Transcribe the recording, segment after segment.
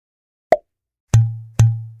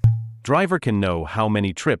Driver can know how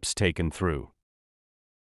many trips taken through.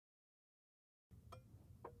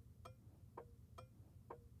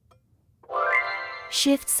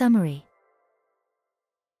 Shift summary.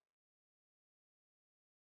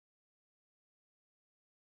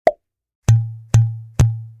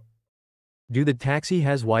 Do the taxi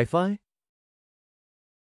has Wi-Fi?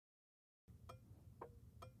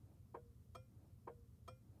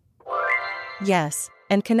 Yes,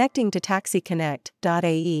 and connecting to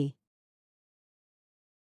taxiconnect.ae.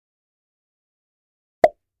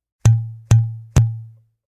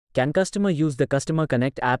 Can customer use the Customer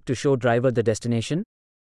Connect app to show driver the destination?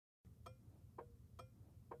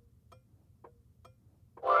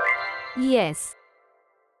 Yes.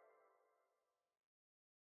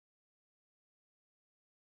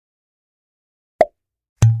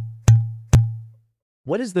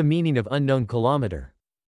 What is the meaning of unknown kilometer?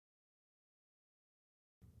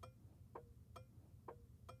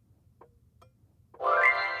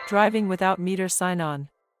 Driving without meter sign-on.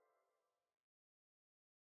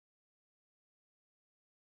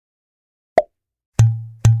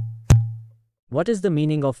 What is the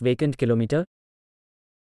meaning of vacant kilometer?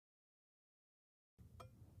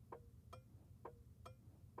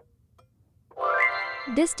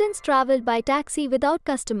 Distance traveled by taxi without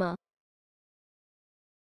customer.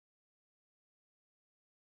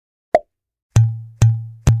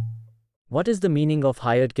 What is the meaning of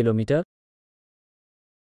hired kilometer?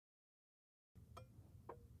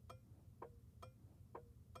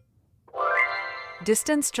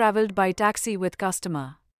 Distance traveled by taxi with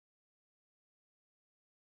customer.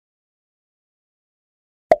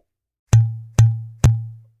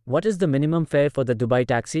 What is the minimum fare for the Dubai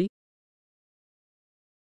taxi?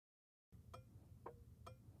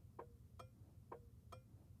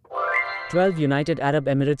 $12 United Arab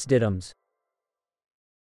Emirates dirhams.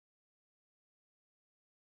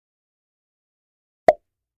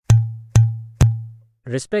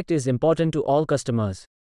 Respect is important to all customers.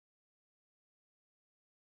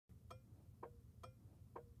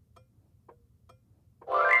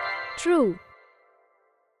 True.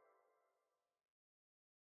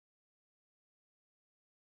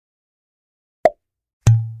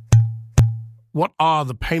 What are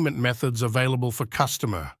the payment methods available for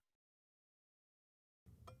customer?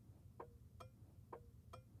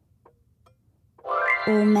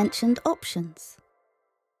 All mentioned options.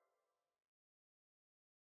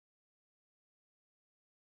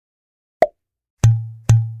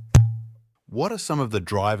 What are some of the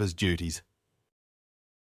driver's duties?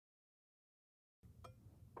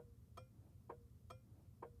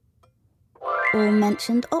 All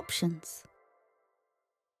mentioned options.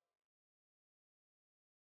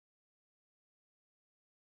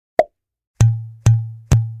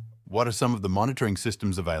 What are some of the monitoring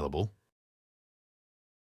systems available?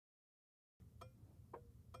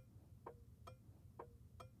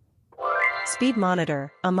 Speed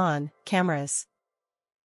monitor, Aman, cameras.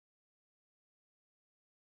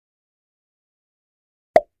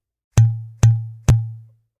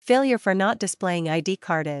 Failure for not displaying ID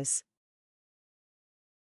card is.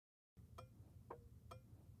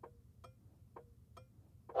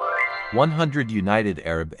 $100 United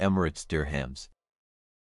Arab Emirates dirhams.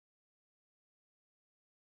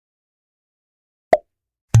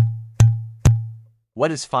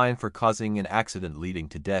 What is fine for causing an accident leading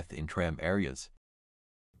to death in tram areas?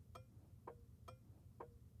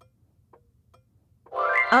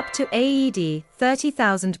 Up to AED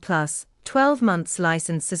 30,000 plus, 12 months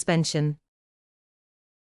license suspension.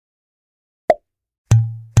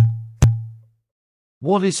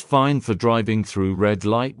 What is fine for driving through red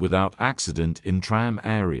light without accident in tram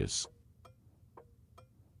areas?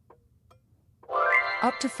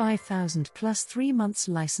 Up to 5,000 plus 3 months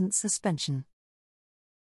license suspension.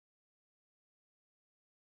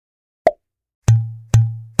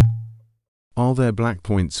 Are there black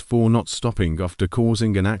points for not stopping after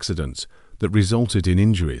causing an accident that resulted in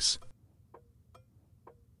injuries?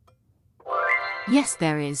 Yes,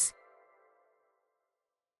 there is.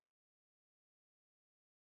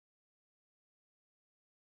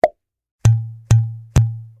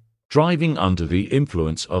 Driving under the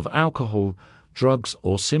influence of alcohol, drugs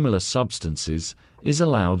or similar substances is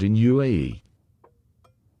allowed in UAE.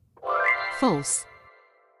 False.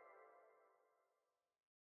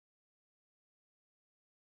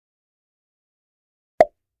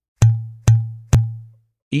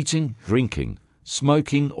 Eating, drinking,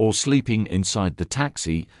 smoking or sleeping inside the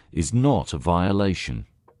taxi is not a violation.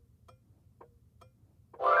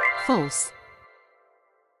 False.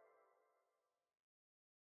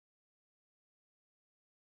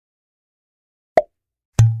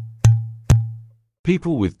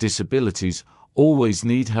 People with disabilities always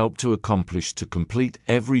need help to complete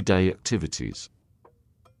everyday activities.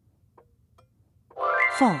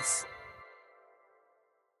 False.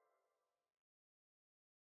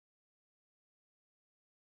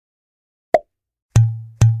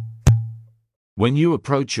 When you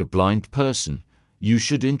approach a blind person, you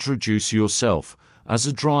should introduce yourself as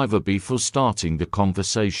a driver before starting the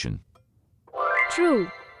conversation. True.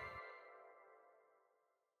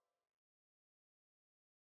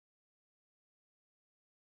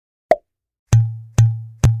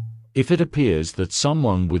 If it appears that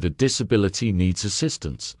someone with a disability needs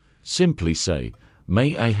assistance, simply say,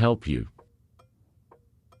 "May I help you?"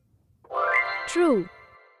 True.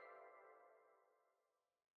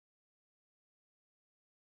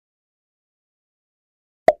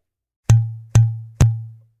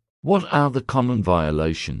 What are the common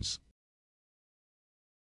violations?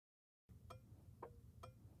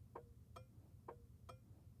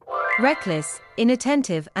 Reckless,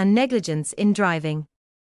 inattentive, and negligence in driving.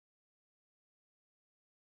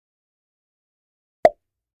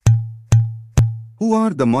 Who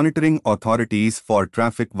are the monitoring authorities for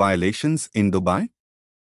traffic violations in Dubai?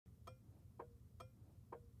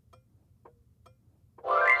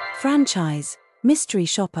 Franchise, mystery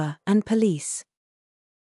shopper, and police.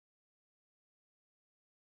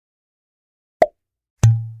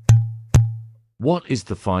 What is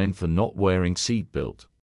the fine for not wearing seatbelt?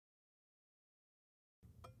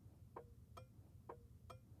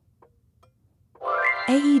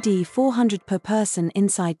 AED 400 per person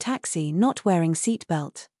inside taxi not wearing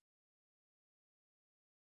seatbelt.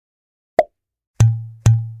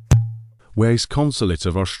 Where is Consulate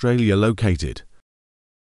of Australia located?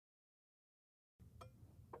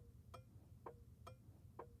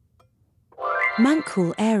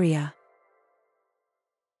 Mankhul area.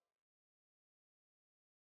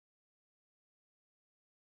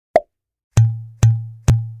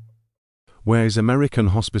 Where is American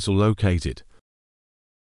Hospital located?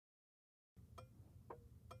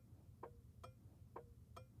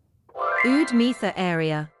 Urdu Mether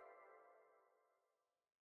area.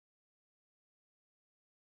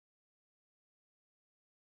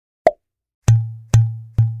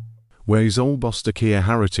 Where is Old Bostakia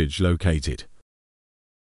Heritage located?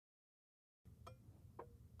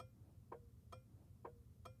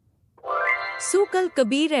 Souk Al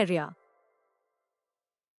Kabir area.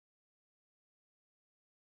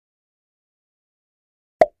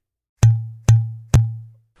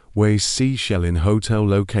 Where is Seashell Hotel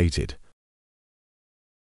located?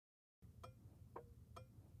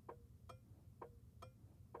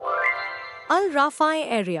 Al Rafai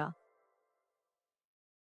area.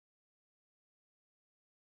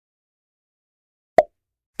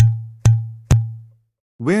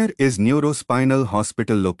 Where is Neurospinal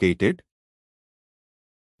Hospital located?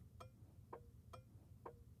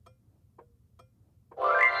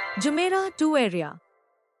 Jumeirah 2 area.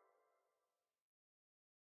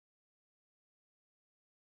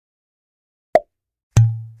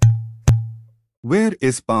 Where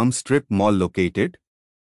is Palm Strip Mall located?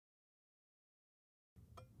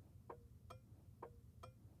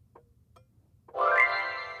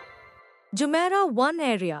 Jumeirah 1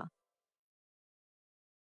 area.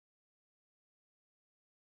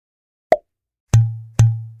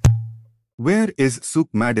 Where is Souk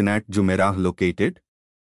Madinat Jumeirah located?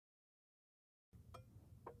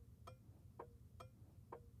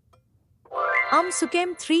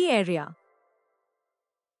 Sukem 3 area.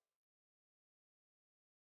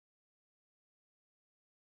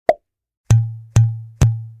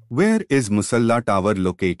 Where is Musalla Tower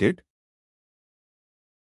located?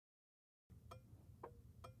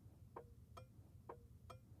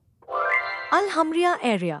 Al Hamria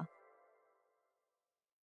area.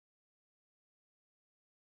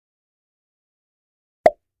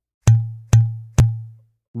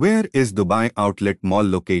 Where is Dubai Outlet Mall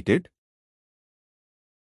located?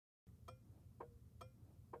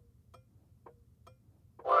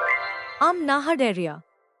 Nahad area.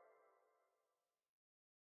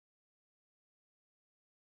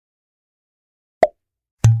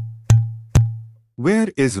 Where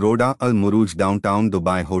is Roda Al Muruj Downtown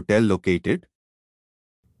Dubai Hotel located?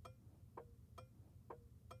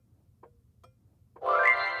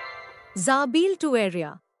 Zabil 2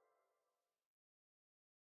 area.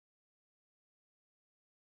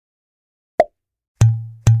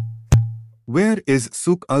 Where is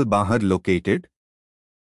Souk Al Bahar located?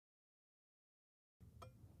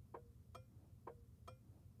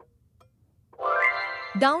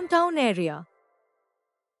 Downtown area.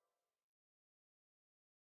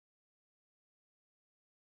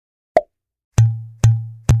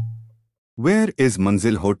 Where is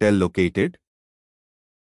Manzil Hotel located?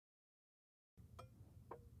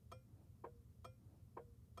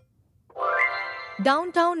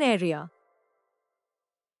 Downtown area.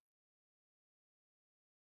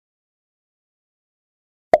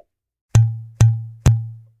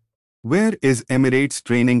 Where is Emirates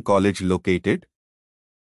Training College located?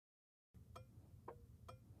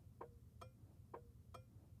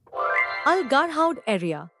 Al Garhoud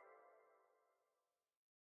area.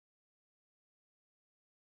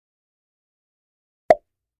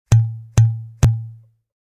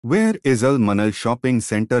 Where is Al Manal Shopping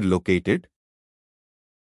Center located?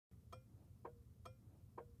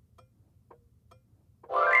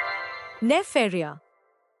 Nef area.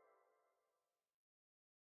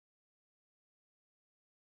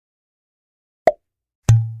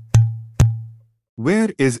 Where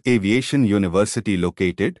is Aviation University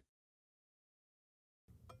located?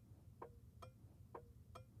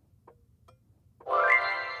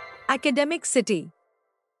 Academic city.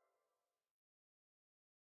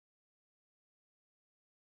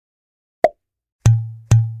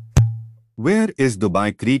 Where is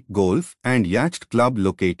Dubai Creek Golf and Yacht Club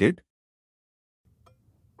located?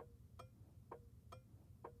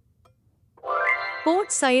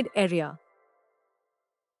 Port Said area.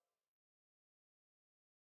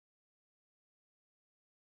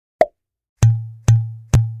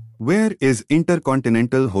 Where is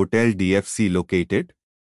Intercontinental Hotel DFC located?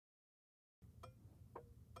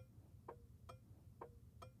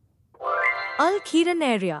 Al Khiran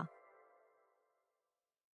area.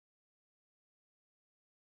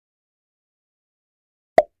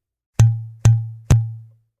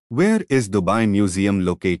 Where is Dubai Museum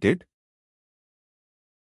located?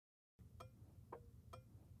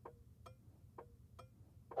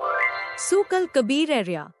 Souk Al Kabir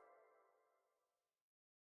area.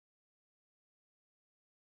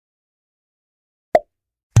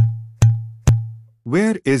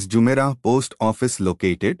 Where is Jumeirah Post Office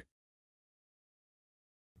located?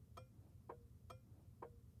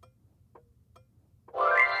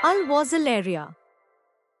 Al Wazil area.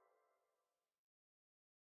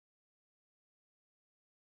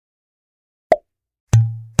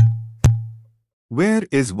 Where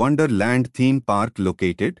is Wonderland Theme Park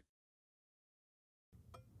located?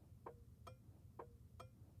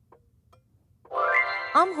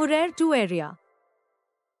 Hurair 2 area.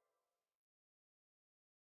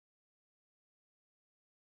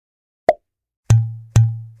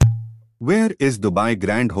 Where is Dubai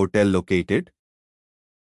Grand Hotel located?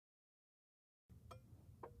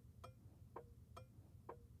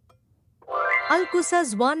 Al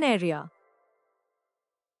Qusas 1 area.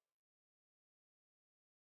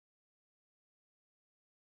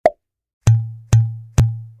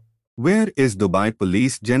 Where is Dubai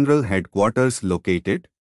Police General Headquarters located?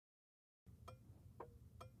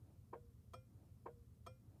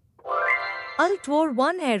 Al Twar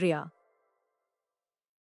 1 area.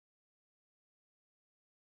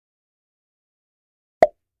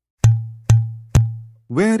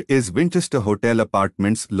 Where is Winchester Hotel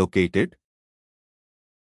Apartments located?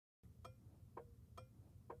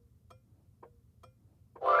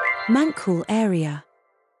 Mankhul area.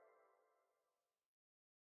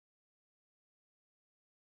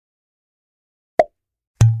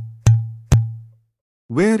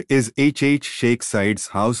 Where is H. Sheikh Said's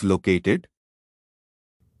house located?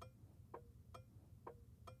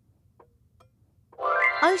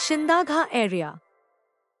 Al Shindagha area.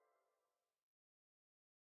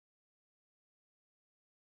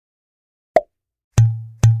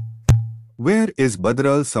 Where is Badr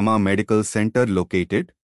Al Sama Medical Center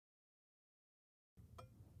located?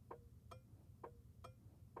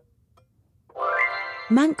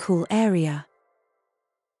 Mankhul area.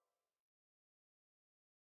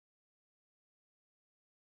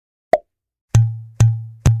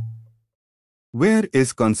 Where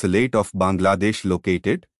is Consulate of Bangladesh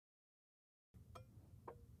located?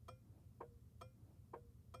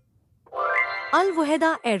 Al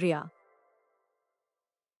Wuheda area.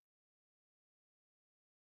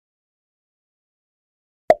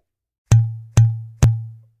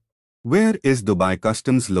 Where is Dubai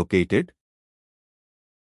Customs located?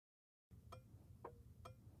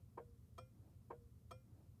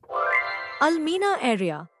 Al Mina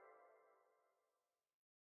area.